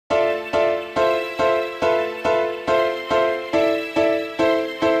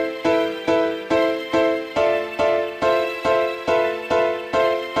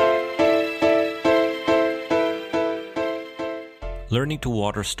Learning to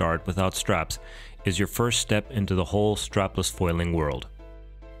water start without straps is your first step into the whole strapless foiling world.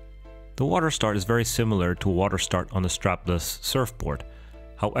 The water start is very similar to a water start on the strapless surfboard.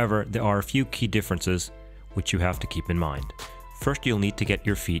 However, there are a few key differences which you have to keep in mind. First, you'll need to get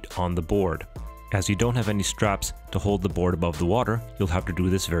your feet on the board. As you don't have any straps to hold the board above the water, you'll have to do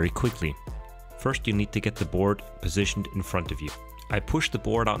this very quickly. First, you need to get the board positioned in front of you. I push the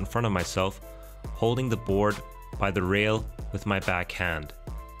board out in front of myself, holding the board by the rail with my back hand.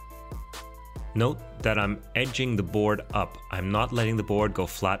 Note that I'm edging the board up. I'm not letting the board go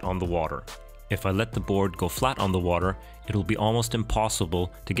flat on the water. If I let the board go flat on the water, it'll be almost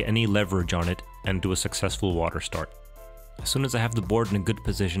impossible to get any leverage on it and do a successful water start. As soon as I have the board in a good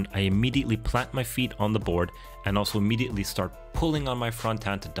position, I immediately plant my feet on the board and also immediately start pulling on my front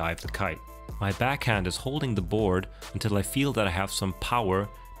hand to dive the kite. My backhand is holding the board until I feel that I have some power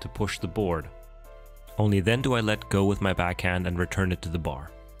to push the board. Only then do I let go with my backhand and return it to the bar.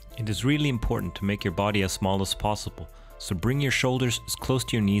 It is really important to make your body as small as possible, so bring your shoulders as close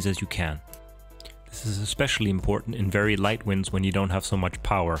to your knees as you can. This is especially important in very light winds when you don't have so much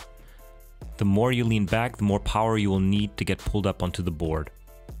power. The more you lean back, the more power you will need to get pulled up onto the board.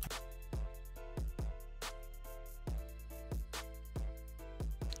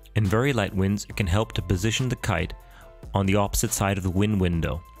 In very light winds, it can help to position the kite on the opposite side of the wind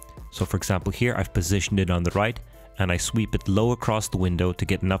window. So for example here, I've positioned it on the right and I sweep it low across the window to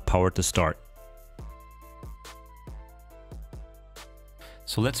get enough power to start.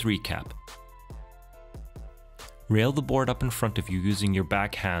 So let's recap. Rail the board up in front of you using your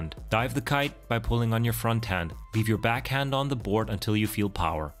back hand. Dive the kite by pulling on your front hand. Leave your back hand on the board until you feel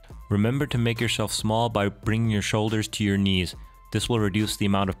power. Remember to make yourself small by bringing your shoulders to your knees. This will reduce the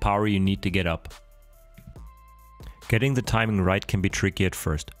amount of power you need to get up. Getting the timing right can be tricky at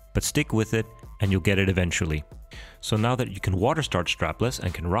first, but stick with it and you'll get it eventually. So now that you can water start strapless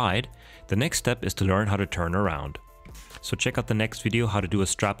and can ride, the next step is to learn how to turn around. So check out the next video how to do a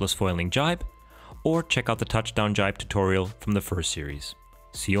strapless foiling jibe, or check out the touchdown jibe tutorial from the first series.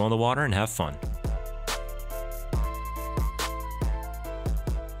 See you on the water and have fun.